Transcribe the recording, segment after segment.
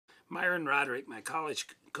Myron Roderick, my college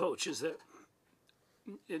coach, is that,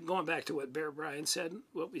 going back to what Bear Bryant said,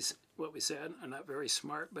 what we said, I'm not very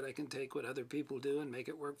smart, but I can take what other people do and make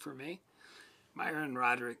it work for me. Myron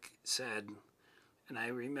Roderick said, and I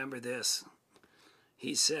remember this,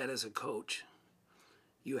 he said as a coach,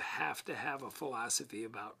 you have to have a philosophy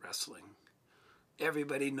about wrestling.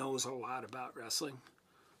 Everybody knows a lot about wrestling,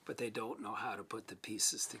 but they don't know how to put the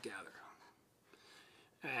pieces together.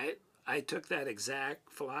 All right? I took that exact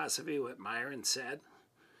philosophy, what Myron said,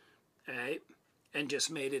 all right, and just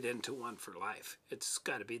made it into one for life. It's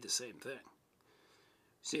got to be the same thing.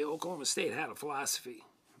 See, Oklahoma State had a philosophy.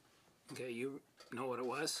 Okay, you know what it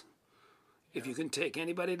was? If you can take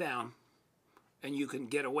anybody down and you can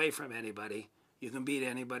get away from anybody, you can beat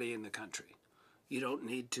anybody in the country. You don't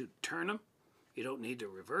need to turn them, you don't need to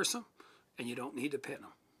reverse them, and you don't need to pin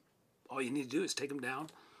them. All you need to do is take them down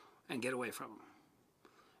and get away from them.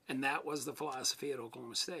 And that was the philosophy at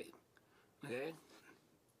Oklahoma State. Okay?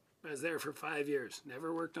 I was there for 5 years.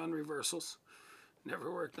 Never worked on reversals.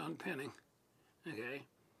 Never worked on pinning. Okay?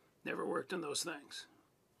 Never worked on those things.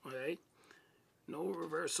 Okay? No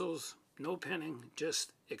reversals, no pinning,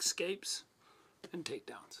 just escapes and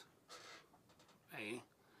takedowns. Okay?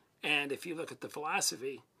 And if you look at the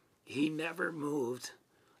philosophy, he never moved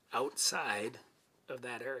outside of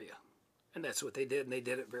that area. And that's what they did, and they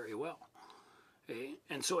did it very well. Okay?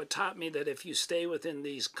 And so it taught me that if you stay within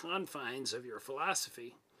these confines of your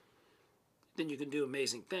philosophy, then you can do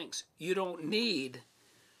amazing things. You don't need,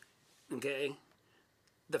 okay,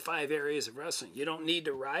 the 5 areas of wrestling. You don't need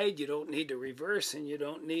to ride, you don't need to reverse, and you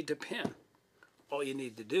don't need to pin. All you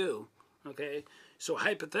need to do, okay? So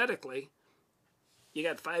hypothetically, you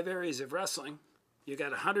got 5 areas of wrestling, you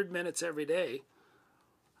got 100 minutes every day.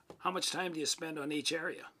 How much time do you spend on each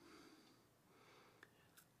area?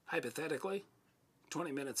 Hypothetically,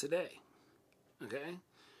 20 minutes a day, okay?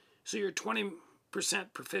 So you're 20%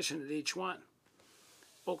 proficient at each one.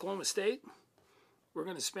 Oklahoma State, we're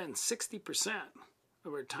going to spend 60%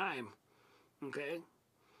 of our time, okay,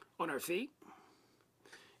 on our feet,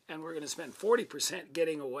 and we're going to spend 40%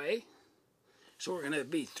 getting away. So we're going to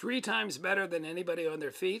be 3 times better than anybody on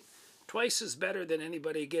their feet, twice as better than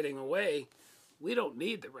anybody getting away. We don't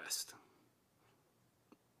need the rest.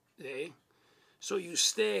 Okay? So you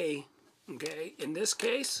stay, okay, in this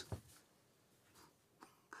case,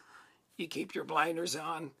 you keep your blinders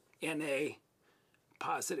on in a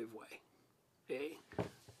positive way. Okay?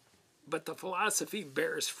 But the philosophy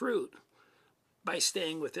bears fruit by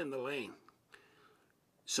staying within the lane.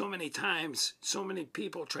 So many times, so many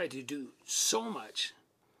people try to do so much,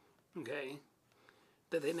 okay,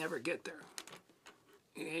 that they never get there.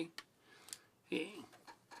 Okay?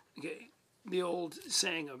 Okay? The old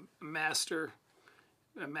saying, a master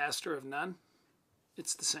of none,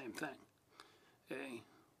 it's the same thing. Okay?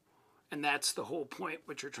 And that's the whole point,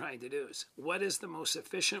 what you're trying to do is, what is the most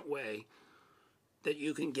efficient way that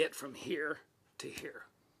you can get from here to here?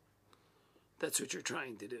 That's what you're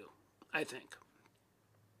trying to do, I think.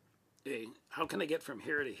 Okay, how can I get from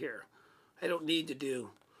here to here? I don't need to do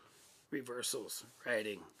reversals,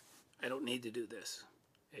 riding. I don't need to do this.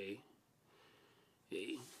 Okay?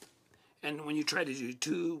 Okay? And when you try to do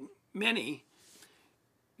too many,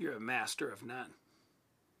 you're a master of none.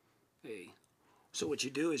 Okay? So what you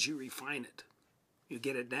do is you refine it. You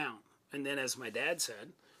get it down. And then, as my dad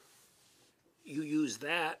said, you use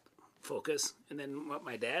that focus. And then what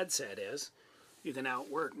my dad said is, you can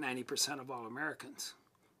outwork 90% of all Americans.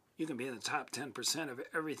 You can be in the top 10% of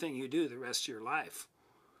everything you do the rest of your life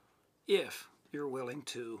if you're willing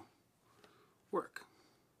to work.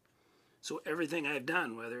 So everything I've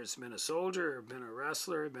done, whether it's been a soldier or been a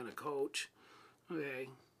wrestler or been a coach, okay,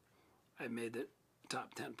 I've made the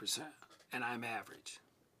top 10%, and I'm average.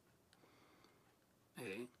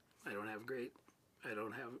 Okay, I don't have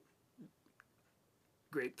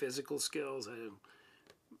great physical skills. I'm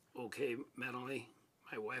okay mentally.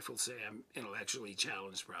 My wife will say I'm intellectually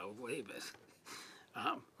challenged, probably, but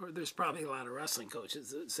or there's probably a lot of wrestling coaches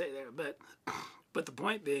that say that. But the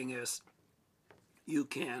point being is, you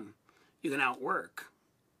can outwork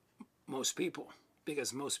most people,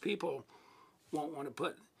 because most people won't want to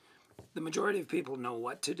put. The majority of people know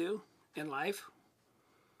what to do in life.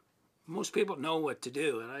 Most people know what to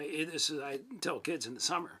do, and I tell kids in the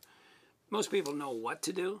summer. Most people know what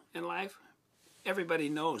to do in life. Everybody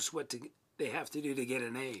knows what they have to do to get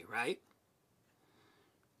an A, right?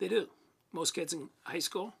 They do. Most kids in high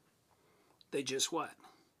school, they just what?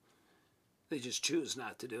 They just choose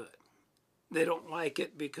not to do it. They don't like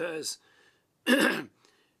it because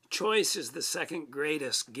choice is the second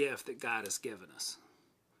greatest gift that God has given us.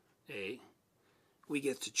 Okay? We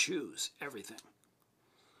get to choose everything.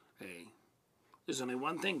 Hey, there's only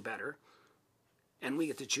one thing better, and we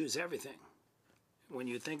get to choose everything. When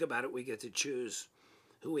you think about it, we get to choose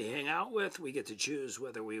who we hang out with. We get to choose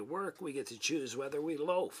whether we work. We get to choose whether we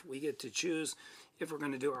loaf. We get to choose if we're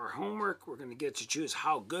going to do our homework. We're going to get to choose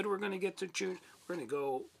how good we're going to get to choose. We're going to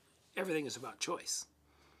go. Everything is about choice.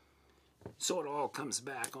 So it all comes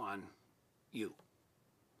back on you.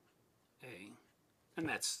 Hey, and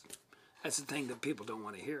that's the thing that people don't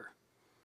want to hear.